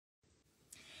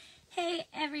Hey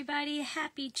everybody,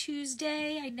 happy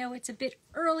Tuesday. I know it's a bit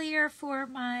earlier for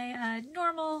my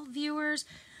normal viewers.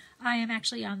 I am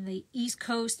actually on the East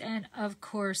Coast and of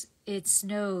course it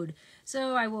snowed.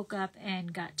 So I woke up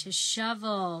and got to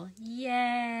shovel.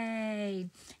 Yay!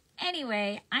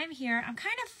 Anyway, I'm here. I'm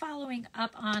kind of following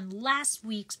up on last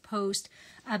week's post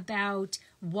about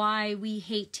why we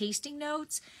hate tasting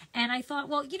notes. And I thought,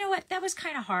 well, you know what? That was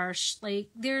kind of harsh. Like,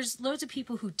 there's loads of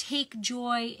people who take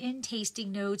joy in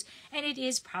tasting notes, and it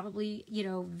is probably,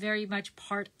 very much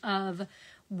part of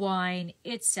wine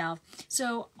itself.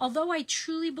 So, although I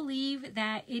truly believe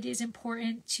that it is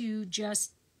important to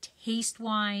just taste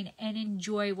wine and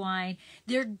enjoy wine,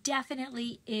 there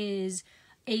definitely is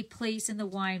a place in the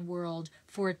wine world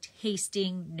for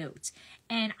tasting notes.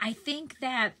 And I think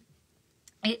that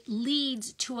it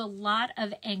leads to a lot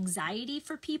of anxiety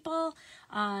for people,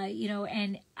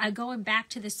 and going back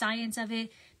to the science of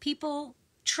it, people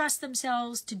trust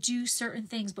themselves to do certain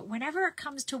things, but whenever it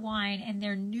comes to wine and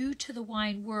they're new to the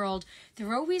wine world,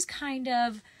 they're always kind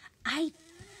of, I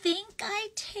think I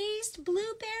taste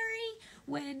blueberry,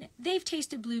 when they've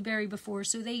tasted blueberry before,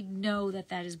 so they know that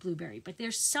that is blueberry. But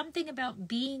there's something about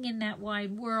being in that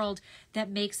wine world that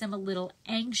makes them a little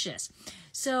anxious.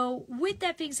 So with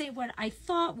that being said, what I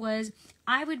thought was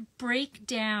I would break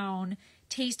down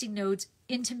tasting notes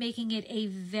into making it a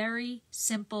very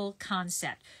simple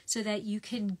concept so that you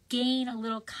can gain a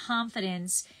little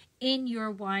confidence in your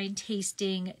wine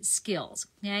tasting skills,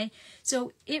 okay?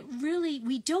 So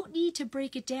we don't need to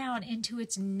break it down into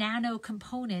its nano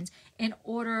components in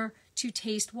order to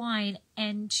taste wine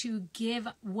and to give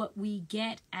what we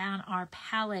get on our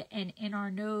palate and in our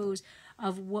nose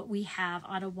of what we have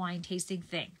on a wine tasting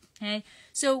thing, okay?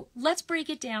 So let's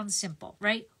break it down simple,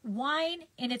 right? Wine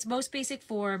in its most basic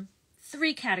form,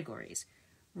 3 categories: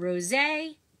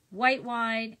 rosé, white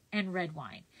wine, and red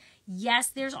wine. Yes,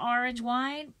 there's orange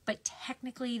wine, but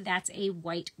technically that's a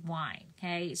white wine,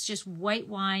 okay? It's just white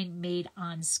wine made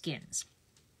on skins.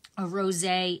 A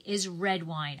rosé is red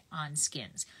wine on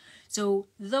skins. So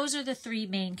those are the 3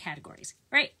 main categories,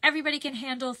 right? Everybody can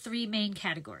handle 3 main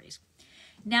categories.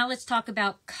 Now let's talk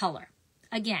about color.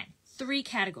 Again, 3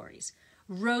 categories.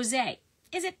 Rosé,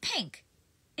 is it pink?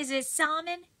 Is it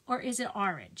salmon or is it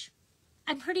orange?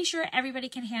 I'm pretty sure everybody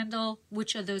can handle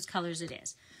which of those colors it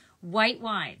is. White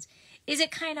wines. Is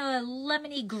it kind of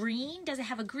lemony green? Does it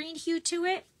have a green hue to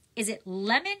it? Is it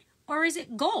lemon or is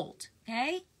it gold?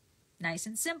 Okay, nice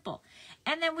and simple.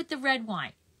 And then with the red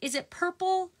wine, is it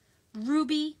purple,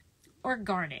 ruby, or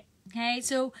garnet? Okay,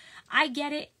 so I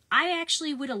get it. I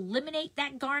actually would eliminate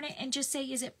that garnet and just say,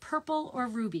 is it purple or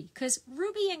ruby? Because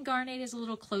ruby and garnet is a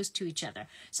little close to each other.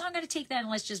 So I'm going to take that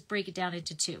and let's just break it down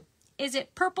into 2. Is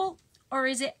it purple or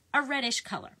is it a reddish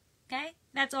color? Okay,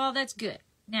 that's all that's good.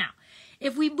 Now,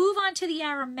 if we move on to the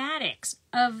aromatics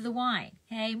of the wine,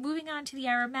 okay, moving on to the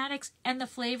aromatics and the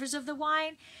flavors of the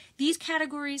wine, these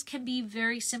categories can be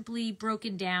very simply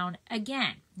broken down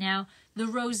again. Now, the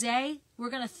rosé, we're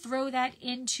going to throw that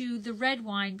into the red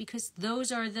wine because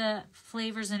those are the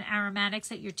flavors and aromatics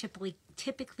that you're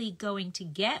typically going to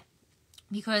get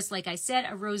because, like I said,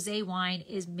 a rosé wine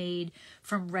is made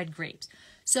from red grapes.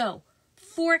 So,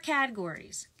 4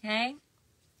 categories, okay?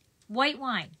 White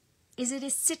wine. Is it a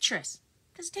citrus?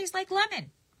 Because it tastes like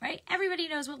lemon, right? Everybody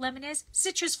knows what lemon is.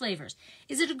 Citrus flavors.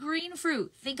 Is it a green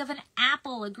fruit? Think of an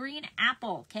apple, a green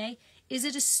apple, okay? Is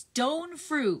it a stone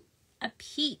fruit? A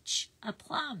peach, a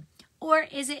plum? Or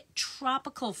is it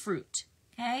tropical fruit,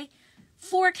 okay?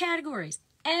 4 categories.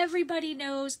 Everybody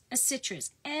knows a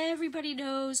citrus. Everybody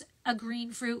knows a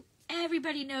green fruit.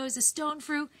 Everybody knows a stone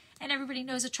fruit. And everybody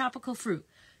knows a tropical fruit.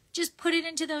 Just put it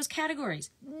into those categories.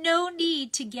 No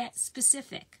need to get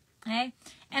specific. Okay,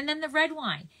 and then the red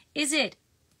wine. Is it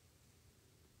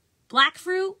black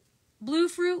fruit, blue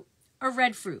fruit, or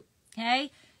red fruit?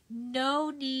 Okay, no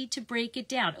need to break it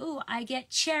down. Oh, I get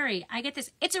cherry. I get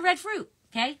this. It's a red fruit.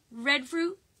 Okay, red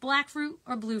fruit, black fruit,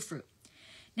 or blue fruit.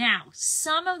 Now,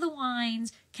 some of the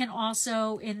wines can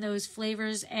also, in those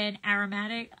flavors and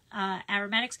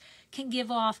aromatics, can give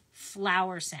off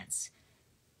flower scents.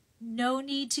 No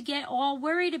need to get all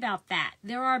worried about that.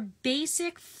 There are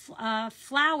basic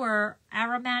flower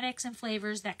aromatics and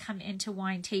flavors that come into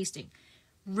wine tasting.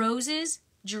 Roses,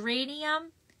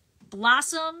 geranium,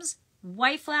 blossoms,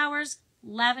 white flowers,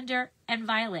 lavender, and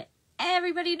violet.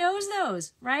 Everybody knows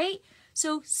those, right?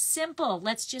 So simple.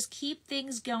 Let's just keep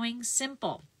things going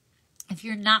simple. If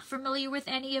you're not familiar with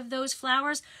any of those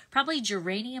flowers, probably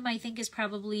geranium I think is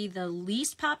probably the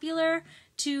least popular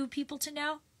to people to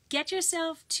know. Get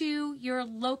yourself to your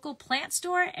local plant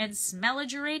store and smell a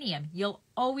geranium. You'll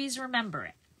always remember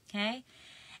it, okay?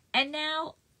 And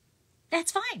now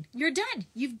that's fine. You're done.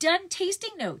 You've done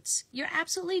tasting notes. You're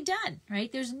absolutely done,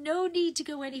 right? There's no need to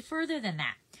go any further than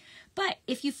that. But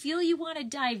if you feel you want to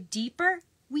dive deeper,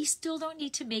 we still don't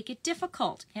need to make it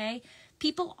difficult, okay?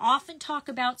 People often talk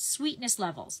about sweetness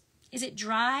levels. Is it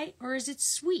dry or is it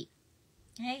sweet?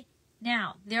 Okay?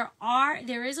 Now,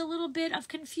 there is a little bit of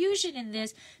confusion in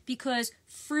this because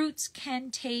fruits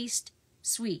can taste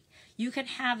sweet. You can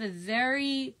have a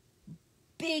very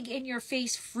big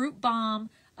in-your-face fruit bomb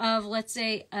of, let's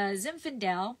say, a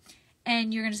Zinfandel,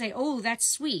 and you're going to say, oh, that's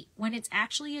sweet, when it's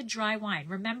actually a dry wine.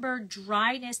 Remember,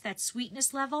 dryness, that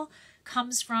sweetness level,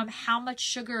 comes from how much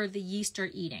sugar the yeast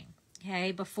are eating,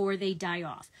 okay, before they die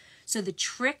off. So the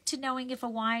trick to knowing if a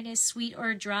wine is sweet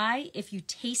or dry, if you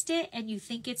taste it and you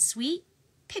think it's sweet,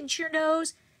 pinch your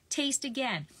nose, taste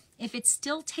again. If it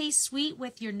still tastes sweet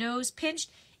with your nose pinched,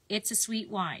 it's a sweet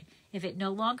wine. If it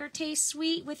no longer tastes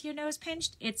sweet with your nose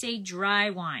pinched, it's a dry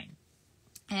wine.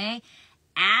 Okay?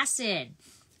 Acid.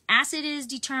 Acid is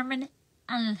determined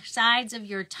on the sides of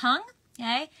your tongue.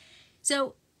 Okay?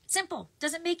 So, simple.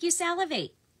 Doesn't make you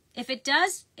salivate. If it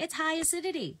does, it's high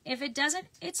acidity. If it doesn't,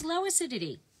 it's low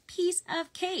acidity. Piece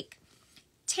of cake.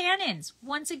 Tannins,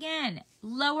 once again,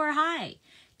 low or high.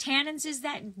 Tannins is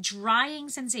that drying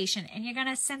sensation, and you're going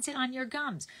to sense it on your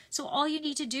gums. So all you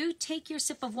need to do, take your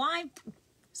sip of wine,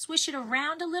 swish it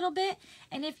around a little bit,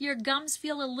 and if your gums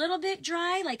feel a little bit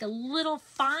dry, like a little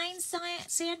fine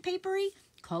sandpapery,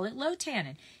 call it low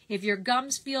tannin. If your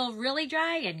gums feel really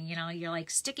dry and you're like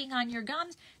sticking on your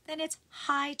gums, then it's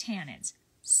high tannins.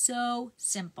 So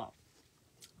simple.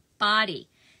 Body.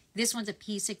 This one's a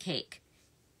piece of cake.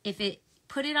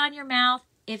 Put it on your mouth.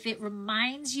 If it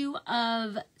reminds you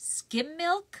of skim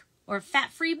milk or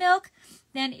fat-free milk,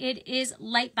 then it is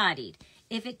light-bodied.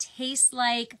 If it tastes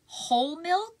like whole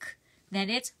milk, then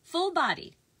it's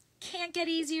full-bodied. Can't get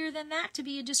easier than that to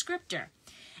be a descriptor.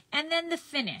 And then the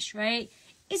finish, right?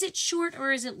 Is it short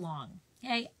or is it long?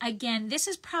 Okay. Again, this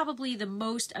is probably the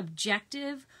most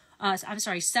subjective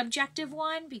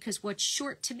one, because what's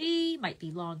short to me might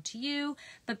be long to you.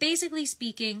 But basically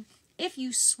speaking, if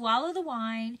you swallow the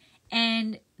wine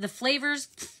and the flavors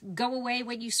go away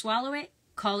when you swallow it,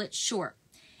 call it short.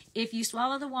 If you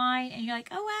swallow the wine and you're like,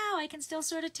 oh, wow, I can still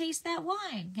sort of taste that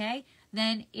wine, okay,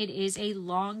 then it is a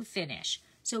long finish.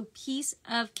 So piece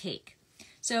of cake.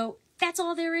 So that's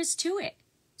all there is to it.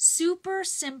 Super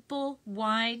simple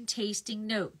wine tasting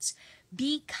notes.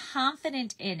 Be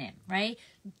confident in it, right?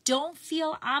 Don't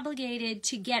feel obligated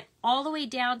to get all the way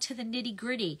down to the nitty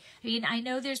gritty. I mean, I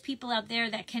know there's people out there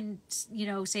that can,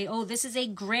 say, oh, this is a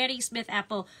Granny Smith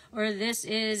apple, or this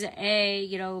is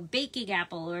a, baking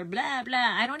apple, or blah, blah.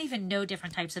 I don't even know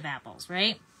different types of apples,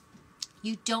 right?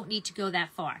 You don't need to go that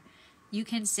far. You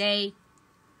can say,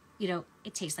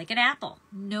 it tastes like an apple.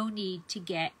 No need to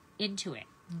get into it,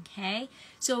 okay?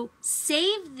 So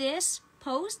save this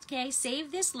post, okay,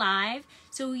 save this live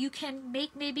so you can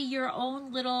make maybe your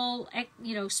own little,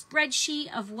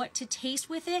 spreadsheet of what to taste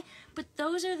with it. But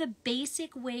those are the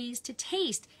basic ways to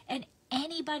taste, and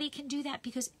anybody can do that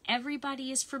because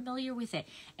everybody is familiar with it.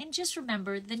 And just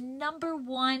remember, the number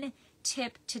one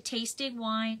tip to tasting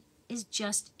wine is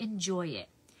just enjoy it.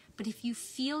 But if you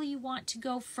feel you want to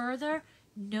go further,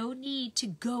 no need to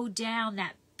go down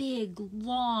that big,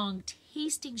 long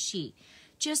tasting sheet.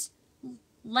 Just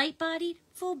light-bodied,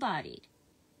 full-bodied.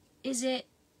 Is it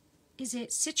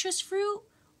citrus fruit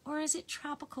or is it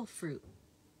tropical fruit?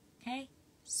 Okay?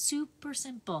 Super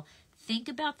simple. Think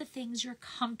about the things you're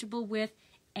comfortable with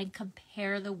and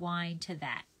compare the wine to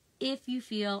that if you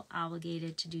feel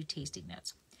obligated to do tasting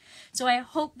notes. So I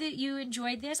hope that you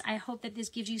enjoyed this. I hope that this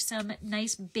gives you some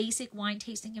nice basic wine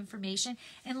tasting information.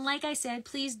 And like I said,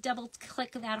 please double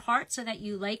click that heart so that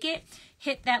you like it.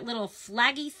 Hit that little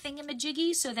flaggy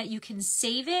thingamajiggy so that you can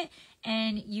save it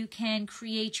and you can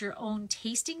create your own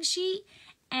tasting sheet.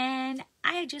 And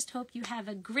I just hope you have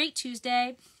a great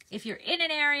Tuesday. If you're in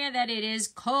an area that it is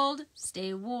cold,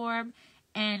 stay warm.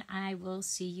 And I will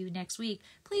see you next week.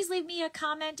 Please leave me a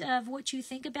comment of what you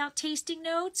think about tasting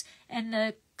notes and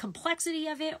the complexity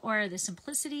of it or the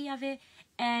simplicity of it,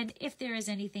 and if there is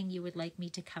anything you would like me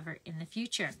to cover in the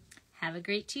future. Have a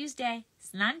great Tuesday.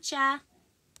 Slancha!